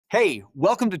Hey,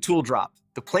 welcome to Tool Drop,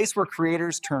 the place where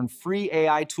creators turn free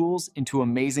AI tools into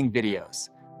amazing videos.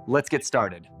 Let's get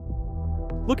started.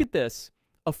 Look at this,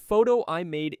 a photo I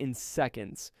made in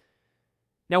seconds.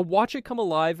 Now watch it come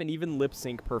alive and even lip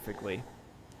sync perfectly.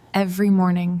 Every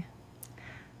morning,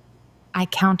 I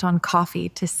count on coffee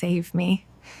to save me.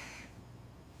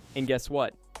 And guess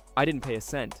what? I didn't pay a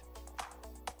cent.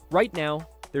 Right now,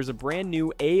 there's a brand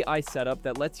new AI setup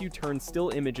that lets you turn still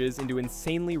images into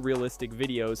insanely realistic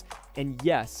videos, and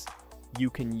yes, you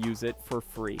can use it for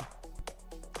free.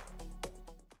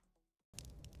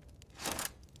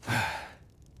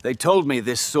 They told me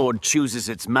this sword chooses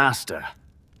its master.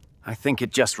 I think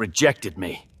it just rejected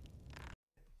me.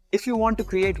 If you want to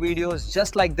create videos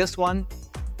just like this one,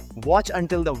 watch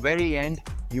until the very end.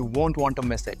 You won't want to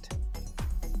miss it.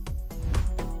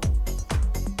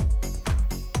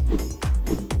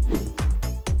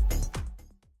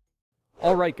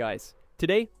 Alright guys,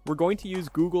 today we're going to use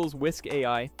Google's Whisk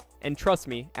AI, and trust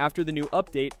me, after the new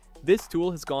update, this tool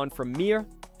has gone from mere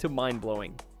to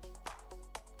mind-blowing.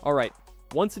 Alright,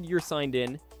 once you're signed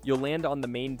in, you'll land on the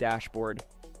main dashboard.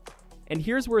 And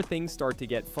here's where things start to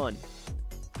get fun.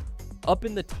 Up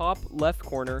in the top left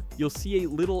corner, you'll see a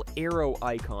little arrow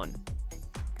icon.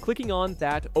 Clicking on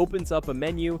that opens up a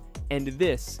menu, and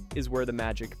this is where the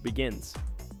magic begins.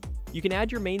 You can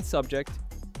add your main subject,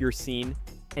 your scene,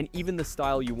 and even the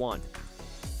style you want.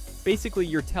 Basically,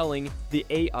 you're telling the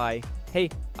AI, hey,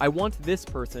 I want this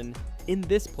person in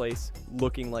this place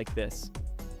looking like this.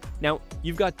 Now,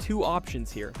 you've got two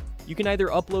options here. You can either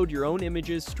upload your own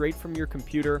images straight from your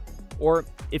computer, or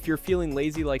if you're feeling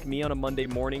lazy like me on a Monday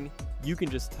morning, you can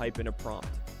just type in a prompt.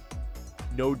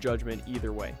 No judgment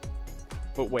either way.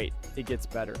 But wait, it gets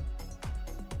better.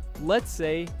 Let's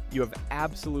say you have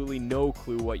absolutely no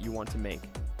clue what you want to make.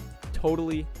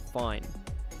 Totally fine.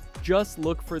 Just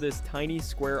look for this tiny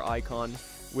square icon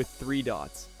with 3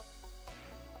 dots.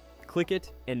 Click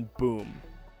it and boom.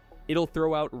 It'll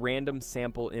throw out random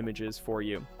sample images for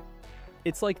you.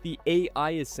 It's like the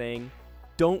AI is saying,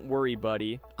 don't worry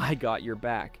buddy, I got your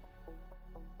back.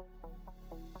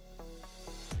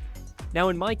 Now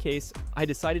in my case, I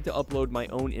decided to upload my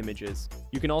own images.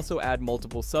 You can also add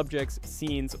multiple subjects,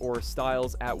 scenes, or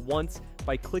styles at once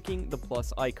by clicking the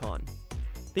plus icon.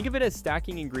 Think of it as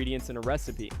stacking ingredients in a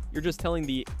recipe. You're just telling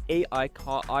the AI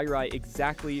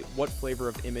exactly what flavor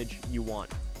of image you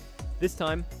want. This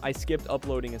time, I skipped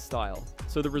uploading a style,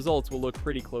 so the results will look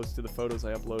pretty close to the photos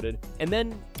I uploaded. And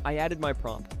then, I added my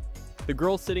prompt. The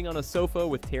girl sitting on a sofa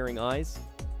with tearing eyes,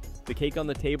 the cake on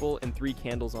the table, and 3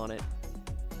 candles on it.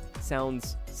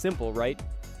 Sounds simple, right?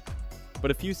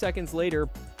 But a few seconds later,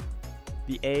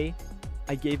 the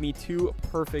AI gave me 2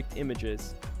 perfect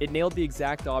images. It nailed the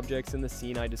exact objects in the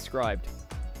scene I described.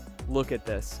 Look at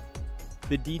this.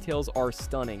 The details are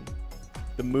stunning.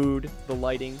 The mood, the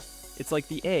lighting, it's like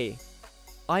the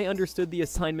I understood the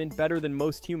assignment better than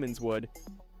most humans would.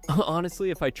 Honestly,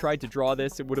 if I tried to draw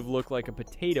this, it would have looked like a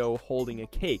potato holding a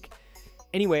cake.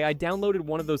 Anyway, I downloaded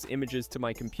one of those images to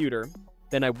my computer.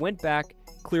 Then I went back,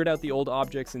 cleared out the old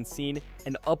objects and scene,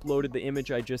 and uploaded the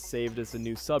image I just saved as a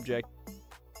new subject.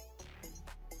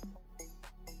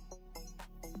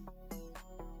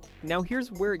 Now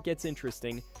here's where it gets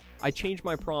interesting. I changed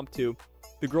my prompt to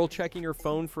the girl checking her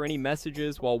phone for any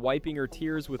messages while wiping her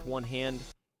tears with one hand.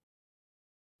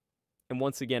 And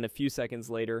once again, a few seconds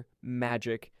later,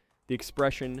 magic. The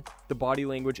expression, the body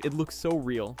language, it looks so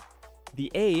real.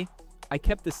 The I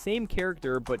kept the same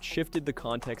character but shifted the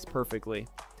context perfectly.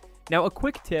 Now a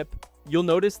quick tip, you'll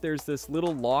notice there's this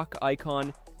little lock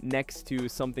icon next to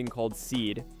something called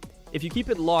seed. If you keep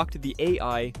it locked, the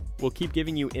AI will keep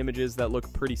giving you images that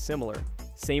look pretty similar.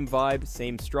 Same vibe,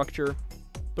 same structure.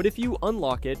 But if you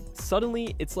unlock it,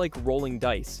 suddenly it's like rolling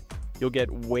dice. You'll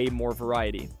get way more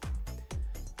variety.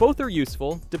 Both are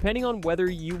useful, depending on whether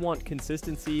you want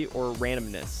consistency or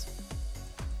randomness.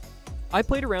 I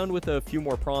played around with a few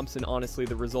more prompts and honestly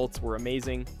the results were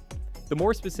amazing. The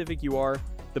more specific you are,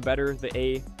 the better the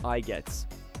AI gets.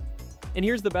 And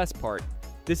here's the best part.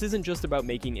 This isn't just about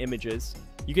making images.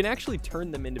 You can actually turn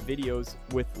them into videos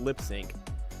with lip sync.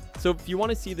 So if you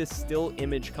want to see this still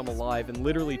image come alive and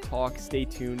literally talk, stay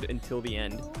tuned until the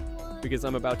end, because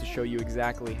I'm about to show you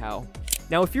exactly how.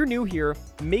 Now if you're new here,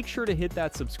 make sure to hit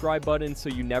that subscribe button so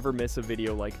you never miss a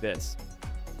video like this.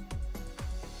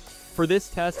 For this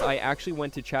test, I actually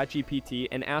went to ChatGPT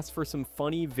and asked for some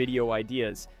funny video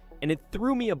ideas, and it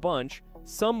threw me a bunch.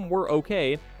 Some were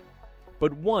okay,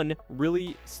 but one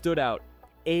really stood out.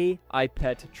 AI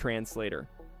Pet Translator.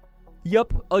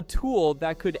 Yup, a tool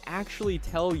that could actually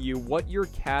tell you what your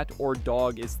cat or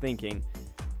dog is thinking.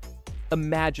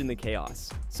 Imagine the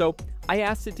chaos. So I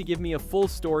asked it to give me a full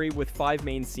story with 5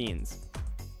 main scenes.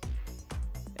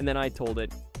 And then I told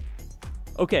it,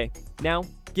 okay, now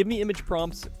give me image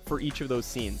prompts for each of those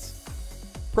scenes.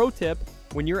 Pro tip,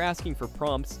 when you're asking for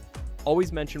prompts,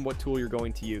 always mention what tool you're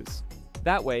going to use.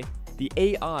 That way, the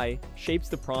AI shapes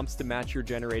the prompts to match your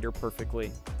generator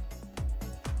perfectly.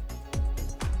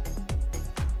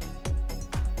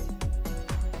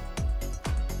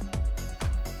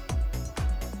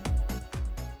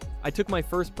 I took my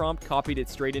first prompt, copied it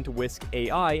straight into Whisk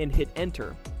AI, and hit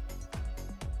enter.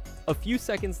 A few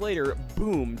seconds later,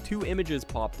 boom, 2 images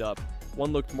popped up.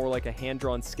 One looked more like a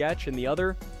hand-drawn sketch, and the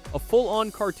other, a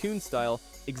full-on cartoon style,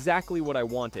 exactly what I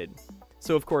wanted.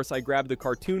 So of course I grabbed the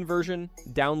cartoon version,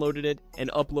 downloaded it,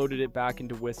 and uploaded it back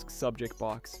into Whisk's subject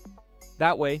box.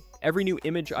 That way, every new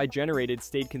image I generated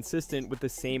stayed consistent with the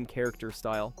same character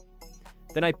style.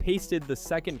 Then I pasted the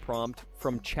second prompt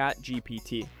from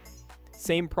ChatGPT.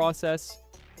 Same process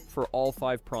for all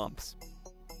 5 prompts.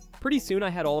 Pretty soon I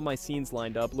had all of my scenes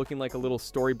lined up, looking like a little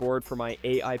storyboard for my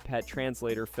AI pet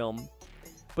translator film.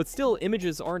 But still,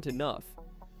 images aren't enough.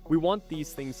 We want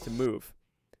these things to move.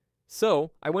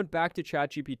 So I went back to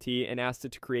ChatGPT and asked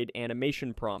it to create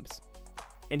animation prompts.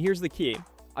 And here's the key.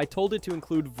 I told it to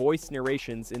include voice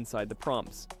narrations inside the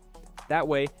prompts. That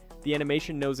way, the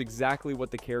animation knows exactly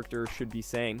what the character should be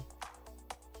saying.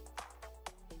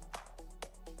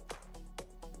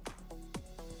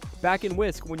 Back in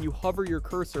Whisk, when you hover your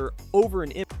cursor over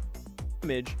an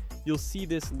image, you'll see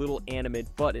this little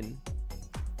Animate button.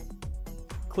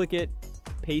 Click it,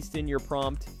 paste in your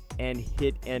prompt, and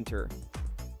hit enter.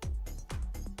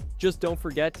 Just don't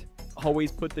forget,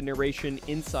 always put the narration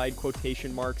inside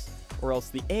quotation marks, or else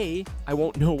the A, I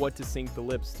won't know what to sync the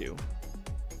lips to.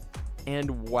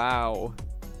 And wow,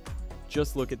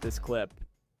 just look at this clip.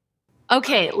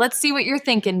 Okay, let's see what you're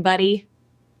thinking, buddy.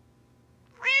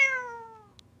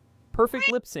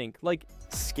 Perfect lip sync, like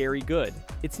scary good.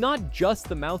 It's not just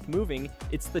the mouth moving,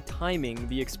 it's the timing,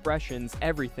 the expressions,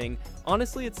 everything.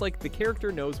 Honestly, it's like the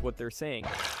character knows what they're saying.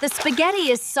 The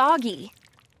spaghetti is soggy.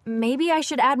 Maybe I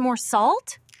should add more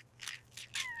salt?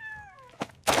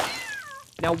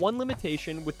 Now, one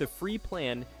limitation with the free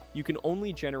plan, you can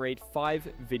only generate 5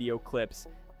 video clips.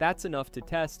 That's enough to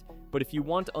test, but if you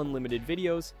want unlimited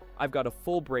videos, I've got a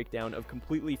full breakdown of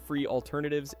completely free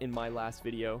alternatives in my last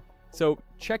video. So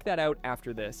check that out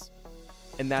after this.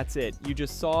 And that's it. You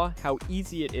just saw how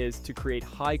easy it is to create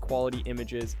high quality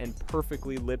images and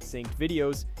perfectly lip-synced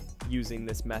videos using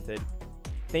this method.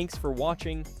 Thanks for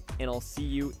watching, and I'll see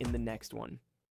you in the next one.